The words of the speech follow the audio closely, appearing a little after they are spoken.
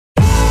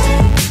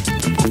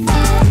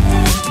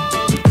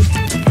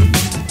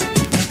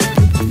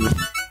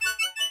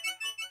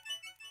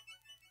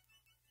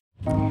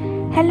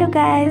Hello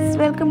guys,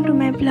 welcome to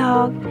my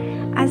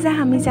blog. आज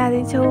हामी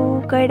जाँदैछौँ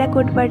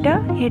गैडाकोटबाट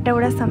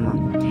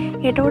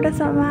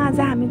हेटौडासम्म आज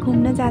हामी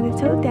घुम्न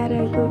जाँदैछौँ। त्यहाँ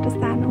रहेको एउटा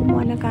सानो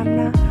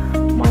मनोकामना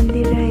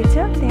मन्दिर रहेछ,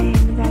 त्यहाँ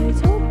हेर्न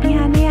जाँदैछौँ।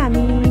 बिहानै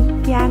हामी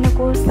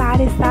बिहानको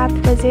 7:30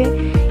 बजे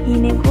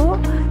हिँडेको।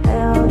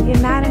 यो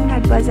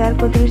नारायणघाट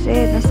बजारको दृश्य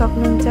हेर्न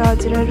सक्नुहुन्छ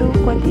हजुरहरू।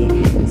 कति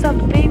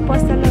सबै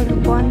पसलहरू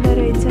बन्द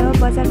रहेछ।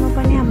 बजारमा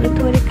पनि हाम्रो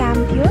थोरै काम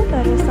थियो,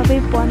 तर सबै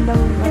बन्द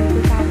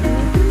हुनुभएको कारणले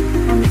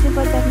हामी चाहिँ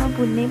बजारमा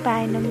भुल्नै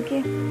पाएनौँ के।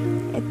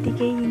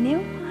 यत्तिकै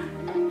हिँड्यौँ।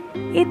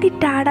 यति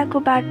टाढाको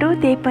बाटो,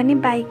 त्यही पनि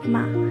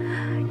बाइकमा।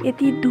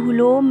 यति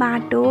धुलो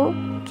माटो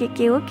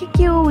के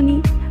हो हुने।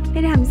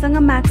 फेरि हामीसँग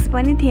मास्क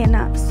पनि थिएन।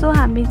 सो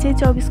हामी चाहिँ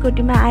 24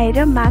 कोटीमा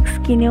आएर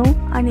मास्क किन्यौँ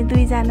अनि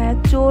दुईजना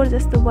चोर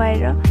जस्तो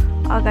भएर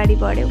अगाडि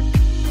बढ्यौँ।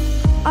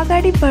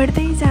 अगाडि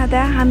बढ्दै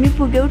जाँदा हामी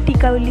पुग्यौँ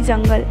टिकौली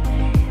जङ्गल।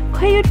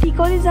 खै यो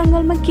टिकौली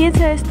जङ्गलमा के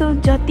छ यस्तो,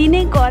 जति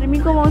नै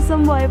गर्मीको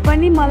मौसम भए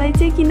पनि मलाई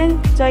चाहिँ किन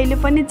जहिले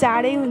पनि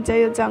जाडै हुन्छ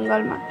यो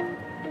जङ्गलमा।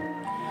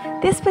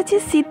 त्यसपछि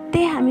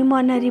सिधै हामी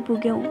मनहरी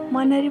पुग्यौँ।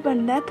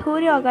 मनहरीभन्दा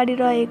थोरै अगाडि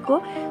रहेको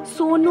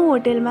सोनु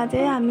होटेलमा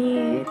चाहिँ हामी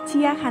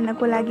चिया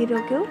खानको लागि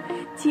रोक्यौँ।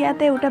 चिया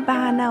त एउटा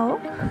बाहना हो,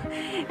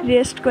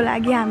 रेस्टको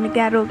लागि हामी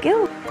त्यहाँ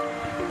रोक्यौँ।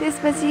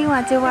 त्यसपछि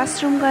उहाँ चाहिँ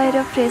वासरुम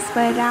गएर फ्रेस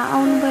भएर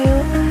आउनुभयो।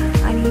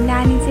 अनि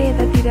नानी चाहिँ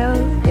यतातिर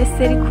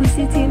यसरी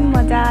खुसी छिन्,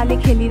 मजाले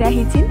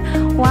खेलिरहेकी छिन्।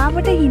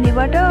 उहाँबाट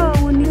हिँडेबाट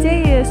उनी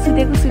चाहिँ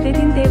सुतेको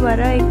थिइन्, त्यही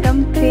भएर एकदम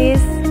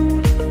फ्रेस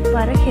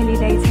भएर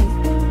खेलिरहेछन्।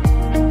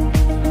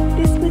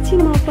 त्यसपछि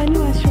म पनि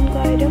वासरुम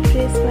गएर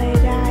फ्रेस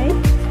भएर आएँ।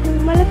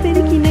 मलाई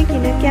फेरि किन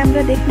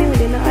क्यामेरा देख्नै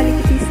हुँदैन,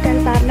 अलिकति स्टाइल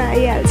पार्न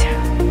आइहाल्छ।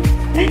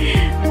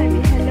 अनि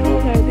हेलो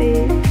गर्दै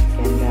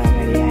क्यामेरा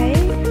अगाडि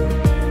आएँ।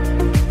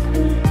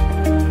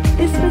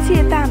 त्यसपछि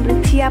यता हाम्रो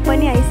चिया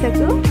पनि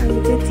आइसक्यो। हामी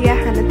चाहिँ चिया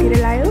खानातिर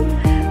लाग्यौँ।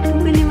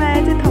 पुगली माया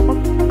चाहिँ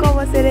थपक्क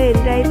बसेर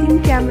हेरिरहेको थियौँ,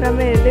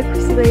 क्यामेरामा हेर्दै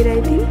खुसी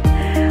भइरहेको थियौँ।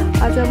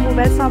 अझ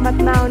मोबाइल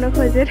समात्न आउन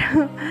खोजेर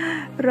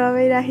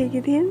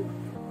रमाइराखेकी थियौँ।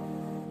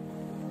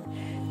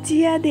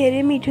 चिया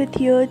धेरै मिठो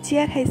थियो।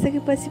 चिया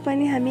खाइसकेपछि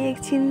पनि हामी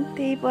एकछिन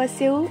त्यही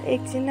बस्यौँ,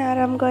 एकछिन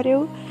आराम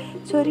गऱ्यौँ।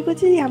 छोरीको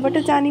चाहिँ यहाँबाट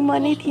जाने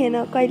मनै थिएन।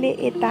 कहिले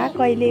यता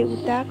कहिले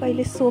उता,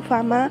 कहिले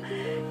सोफामा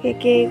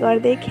के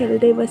गर्दै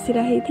खेल्दै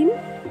बसिरहेको थियौँ।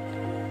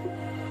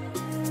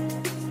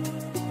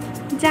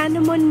 जानु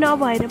मन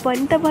नभएर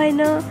पनि त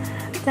भएन,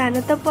 जान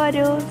त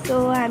पर्यो। सो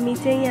हामी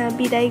चाहिँ यहाँ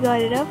बिदाई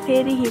गरेर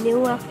फेरि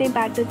हिँड्यौँ आफ्नै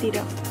बाटोतिर।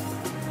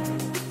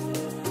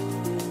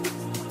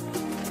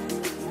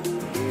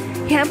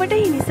 यहाँबाट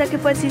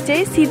हिँडिसकेपछि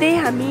चाहिँ सिधै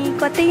हामी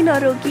कतै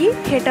नरोकी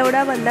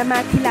हेटौडाभन्दा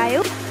माथि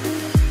लाग्यौँ।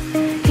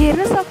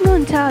 हेर्न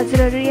सक्नुहुन्छ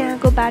हजुरहरू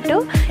यहाँको बाटो।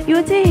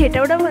 यो चाहिँ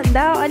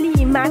हेटौडाभन्दा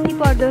अलि माथि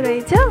पर्दो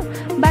रहेछ।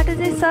 बाटो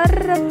चाहिँ सर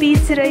र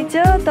पिच रहेछ,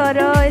 तर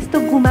यस्तो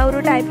घुमाउरो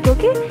टाइपको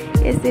के।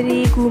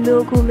 यसरी घुम्यो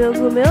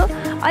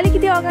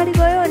अलिकति अगाडि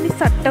गयो अनि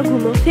सट्ट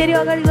घुम्यो, फेरि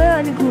अगाडि गयो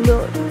अनि घुम्यो।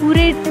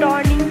 पुरै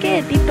टर्निङ के,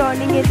 यति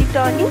टर्निङ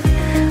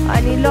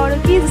अनि लडो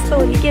कि जस्तो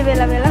हुने के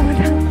बेला बेलामा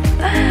त।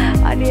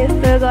 अनि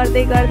यस्तो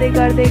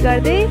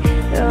गर्दै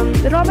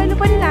रमाइलो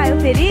पनि लाग्यो।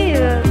 फेरि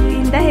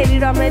हिँड्दाखेरि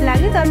रमाइलो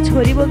लाग्यो, तर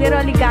छोरी बोकेर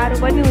अलिक गाह्रो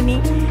पनि हुने।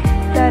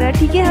 तर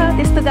ठिकै हो,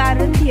 त्यस्तो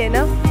गाह्रो पनि थिएन।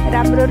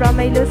 राम्रो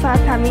रमाइलो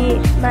साथ हामी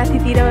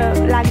माथितिर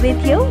लाग्दै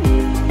थियौँ।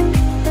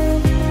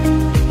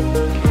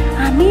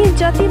 हामी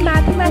जति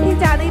माथि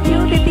जाँदै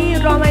थियौँ त्यति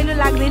रमाइलो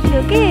लाग्दै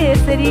थियो कि।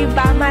 यसरी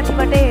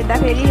माथिबाट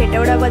हेर्दाखेरि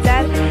हेटौडा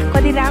बजार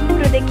कति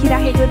राम्रो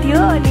देखिराखेको थियो।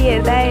 अनि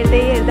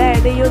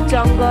हेर्दै यो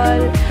जङ्गल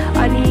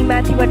अनि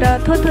माथिबाट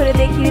थोरै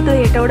देखिने त्यो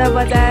हेटौडा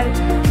बजार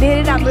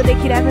धेरै राम्रो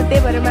देखिरहेको थियो।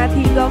 त्यही भएर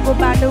माथि गएको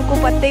बाटोको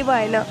पत्तै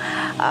भएन।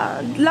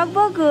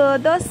 लगभग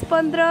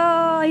 10-15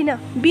 होइन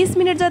 20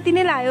 मिनट जति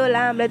नै लाग्यो होला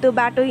हामीलाई त्यो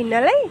बाटो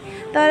हिँड्नलाई।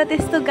 तर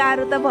त्यस्तो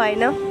गाह्रो त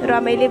भएन,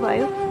 रमाइलो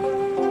भयो।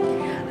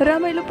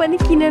 रमाइलो पनि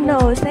किन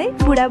नहोस् है,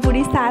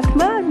 बुढाबुढी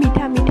साथमा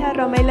मिठा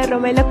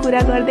रमाइला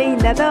कुरा गर्दै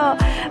हिँड्दा त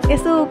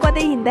यसो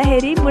कतै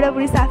हिँड्दाखेरि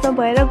बुढाबुढी साथमा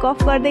भएर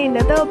गफ गर्दै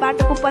हिँड्दा त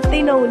बाटोको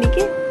पत्तै नहुने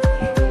के।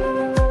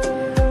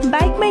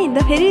 बाइकमा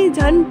हिँड्दाखेरि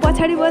झन्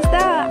पछाडि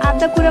बस्दा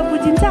आधा कुरा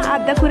बुझिन्छ,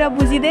 आधा कुरा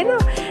बुझिँदैन।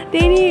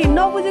 त्यही नि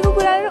नबुझेको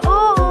कुराहरू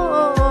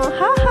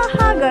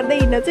हा गर्दै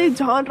हिँड्दा चाहिँ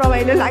झन्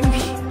रमाइलो लाग्ने।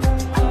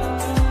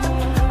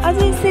 अझ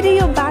यसरी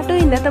यो बाटो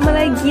हिँड्दा त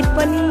मलाई गीत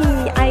पनि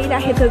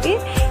आइराखेको थियो कि।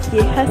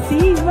 ये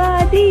हसी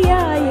वादिया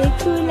ये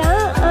खुला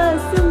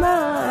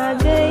आसमां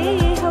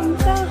गए हम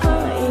कहाँ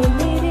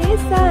मेरे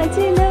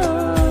साजना।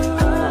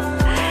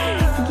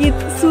 गीत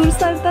सुर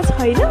त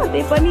छैन,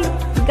 त्यही पनि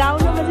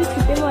गाउनमा चाहिँ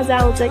छुट्टै मजा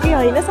आउँछ कि,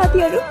 होइन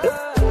साथीहरू।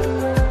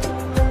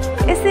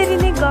 यसरी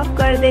नै गफ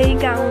गर्दै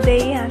गाउँदै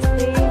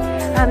हाँस्दै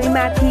हामी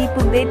माथि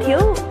पुग्दै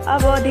थियौँ।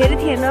 अब धेरै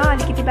थिएन,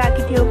 अलिकति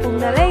बाँकी थियो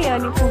पुग्नलाई।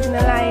 अनि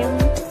पुग्न लाग्यौँ।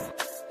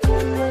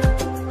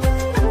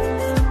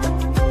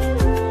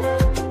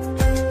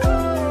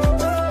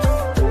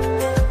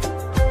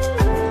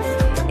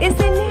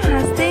 यसरी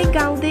हाँस्दै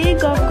गाउँदै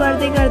गफ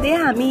गर्दै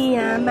हामी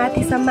यहाँ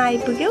माथिसम्म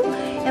आइपुग्यौँ।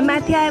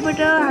 माथि आएबाट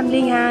हामीले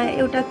यहाँ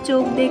एउटा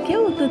चोक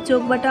देख्यौँ। त्यो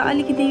चोकबाट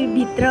अलिकति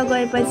भित्र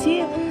गएपछि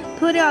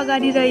थोरै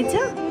अगाडि रहेछ,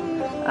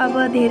 अब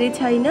धेरै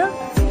छैन।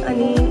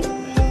 अनि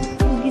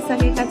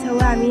आइपुगिसकेका छौँ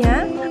हामी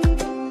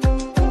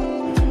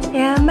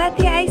यहाँ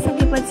माथि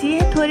आइसकेपछि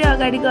थोरै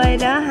अगाडि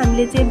गएर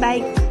हामीले चाहिँ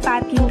बाइक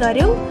पार्किङ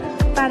गऱ्यौँ।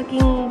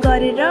 पार्किङ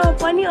गरेर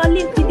पनि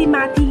अलिकति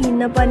माथि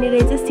हिँड्न पर्ने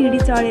रहेछ, सिडी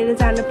चढेर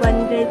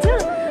जानुपर्ने रहेछ।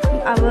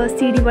 अब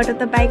सिडीबाट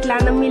त बाइक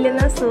लान मिलेन,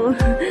 सो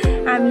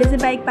हामीले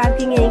चाहिँ बाइक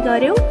पार्किङ यहीँ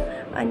गऱ्यौँ।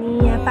 अनि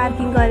यहाँ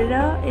पार्किङ गरेर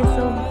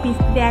यसो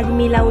ब्याग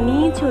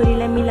मिलाउने,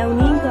 छोरीलाई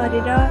मिलाउने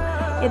गरेर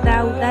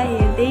यताउता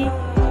हेर्दै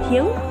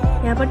थियौँ।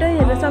 यहाँबाट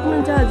हेर्न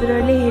सक्नुहुन्छ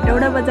हजुरहरूले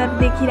हेटौडा बजार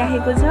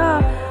देखिराखेको छ।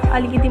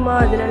 अलिकति म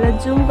हजुरहरूलाई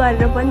जुम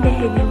गरेर पनि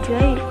देखाइदिन्छु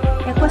है।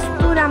 यहाँ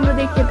कस्तो राम्रो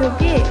देखिएको थियो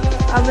कि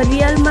अब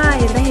रियलमा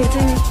हेर्दाखेरि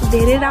चाहिँ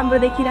धेरै राम्रो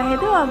देखिरहेको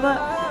थियो। अब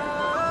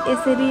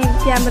यसरी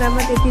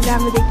क्यामेरामा त्यति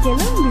राम्रो देखिएन।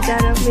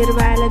 बिचरा मेरो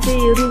भाइलाई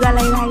चाहिँ रुगा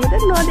लगाइरहेको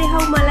थियो,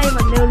 नदेखाऊ मलाई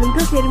भन्दै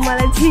हुनुहुन्थ्यो। फेरि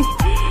मलाई चाहिँ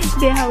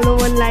देखाउन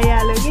मन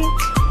लागिहाल्यो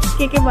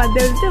कि के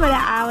भन्दै हुन्थ्यो, मैले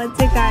आवाज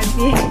चाहिँ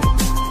काटिदिएँ।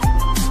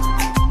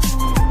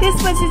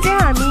 त्यसपछि चाहिँ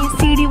हामी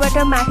सिडीबाट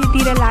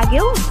माथितिर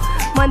लाग्यौँ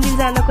मन्दिर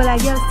जानको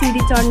लागि। अब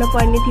सिडी चढ्न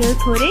पर्ने थियो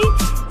थोरै,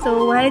 सो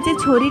उहाँले चाहिँ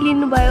छोरी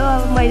लिनुभयो।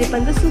 अब मैले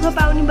पनि त सुख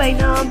पाउने भएन,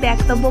 ब्याग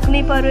त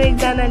बोक्नै पर्यो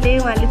एकजनाले।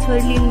 उहाँले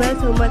छोरी लिनुभयो,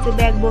 सो म चाहिँ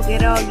ब्याग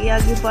बोकेर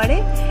अघि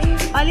बढेँ।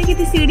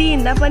 अलिकति सिडी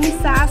हिँड्दा पनि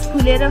सास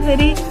फुलेर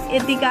फेरि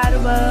यति गाह्रो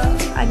भयो।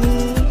 अनि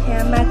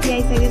यहाँ माथि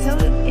आइसकेको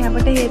छौँ।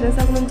 यहाँबाट हेर्न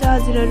सक्नुहुन्छ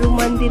हजुरहरू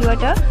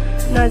मन्दिरबाट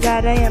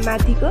नजारा यहाँ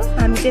माथिको।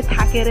 हामी चाहिँ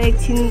थाकेर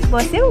एकछिन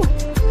बस्यौँ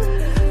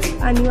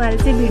अनि उहाँले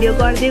चाहिँ भिडियो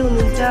गर्दै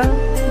हुनुहुन्छ,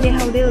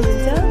 देखाउँदै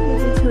हुनुहुन्छ। म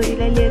चाहिँ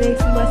छोरीलाई लिएर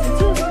एकछिन बसेको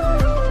छु।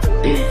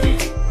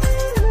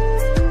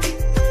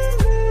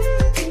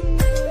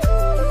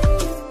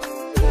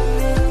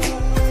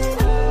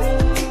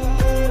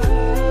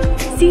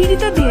 सिडी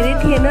त धेरै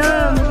थिएन,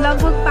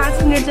 लगभग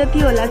 5 मिनट जति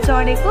होला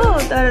चढेको।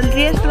 तर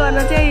रेस्ट गर्न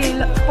चाहिँ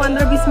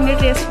 15-20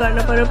 मिनट रेस्ट गर्न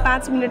पऱ्यो।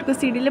 5 मिनटको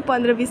सिडीले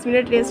 15-20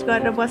 मिनट रेस्ट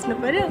गरेर बस्नु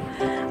पऱ्यो।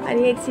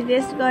 अनि एकछिन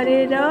रेस्ट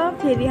गरेर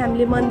फेरि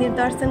हामीले मन्दिर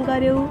दर्शन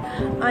गऱ्यौँ।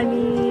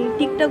 अनि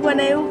टिकटक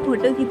बनायौँ,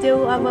 फोटो खिच्यौँ।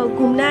 अब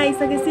घुम्न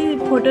आइसकेपछि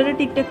फोटो र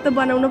टिकटक त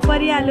बनाउनु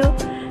परिहाल्यो।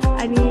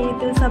 अनि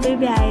त्यो सबै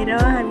भ्याएर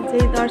हामी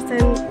चाहिँ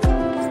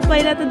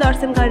पहिला त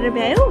दर्शन गरेर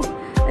भ्यायौँ।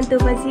 अनि त्यो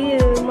पछि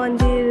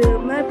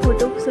मन्दिरमा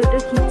फोटो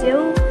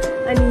खिच्यौँ।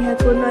 अनि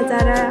यहाँको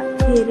नजारा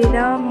हेरेर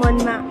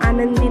मनमा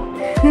आनन्दित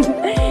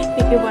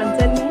के भन्छ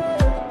नि,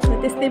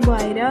 त्यस्तै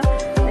भएर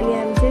अनि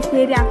हामी चाहिँ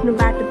फेरि आफ्नो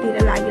बाटोतिर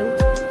लाग्यौँ।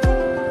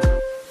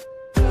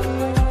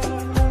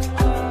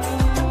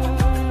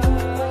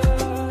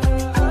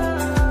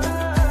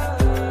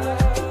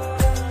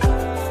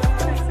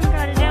 दर्शन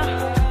गरेर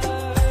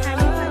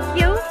हामी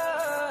फर्क्यौँ।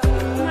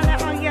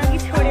 मलाई अघि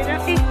छोडेर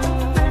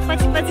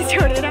मलाई पछि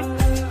छोडेर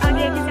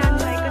अघि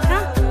जानुभएको छ।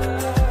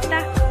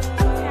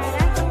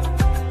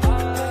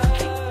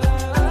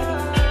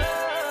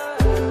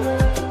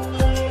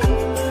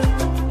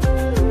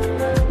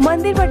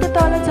 मन्दिरबाट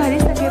तल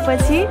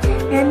झरिसकेपछि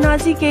यहाँ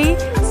नजिकै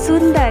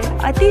सुन्दर,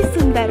 अति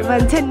सुन्दर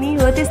भन्छ नि,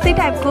 हो त्यस्तै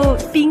टाइपको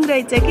पिङ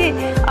रहेछ कि।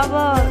 अब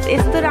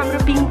यस्तो राम्रो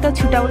पिङ त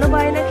छुटाउनु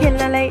भएन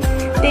खेल्नलाई,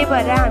 त्यही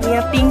भएर हामी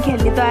यहाँ पिङ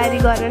खेल्ने तयारी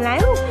गर्न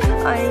आयौँ।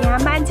 यहाँ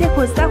मान्छे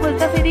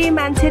खोज्दा फेरि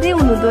मान्छे नै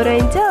हुनुहुँदो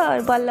रहेछ।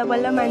 बल्ल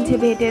बल्ल मान्छे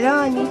भेटेर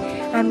अनि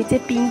हामी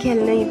चाहिँ पिङ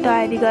खेल्ने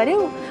तयारी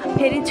गऱ्यौँ।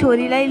 फेरि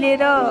छोरीलाई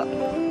लिएर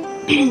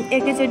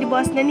एकैचोटि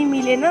बस्न नि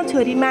मिलेन,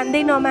 छोरी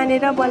मान्दै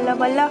नमानेर बल्ल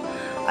बल्ल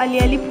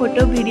अलिअलि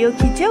फोटो भिडियो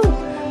खिच्यौँ।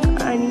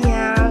 अनि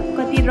यहाँ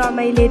कति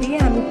रमाइलेरी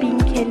हामी पिङ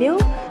खेल्यौँ।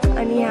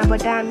 अनि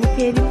यहाँबाट हामी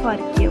फेरि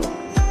फर्क्यौँ।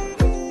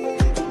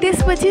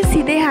 त्यसपछि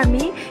सिधै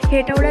हामी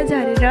हेटौडा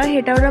झरेर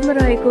हेटौडामा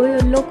रहेको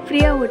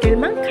लोकप्रिय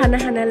होटलमा खाना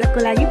खानको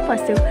लागि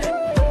पस्यौँ।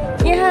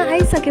 यहाँ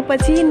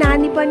आइसकेपछि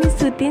नानी पनि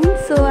सुतिन्,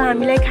 सो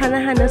हामीलाई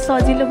खाना खान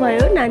सजिलो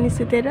भयो नानी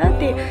सुतेर।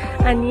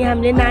 अनि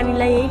हामीले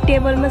नानीलाई यहीँ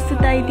टेबलमा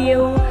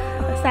सुताइदियौँ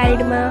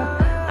साइडमा।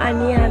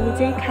 अनि हामी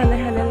चाहिँ खाना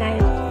खान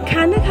लाग्यौँ।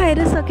 खाना खाएर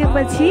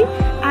सकेपछि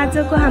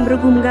आजको हाम्रो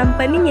घुमघाम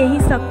पनि यहीँ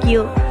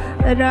सकियो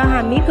र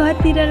हामी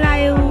घरतिर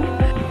लाग्यौँ।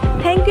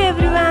 थ्याङ्क यू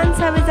एभ्रिवान,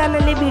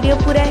 सबैजनाले भिडियो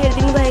पुरा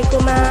हेरिदिनु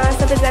भएकोमा।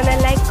 सबैजना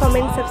लाइक,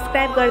 कमेन्ट,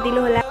 सब्सक्राइब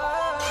गरिदिनु होला।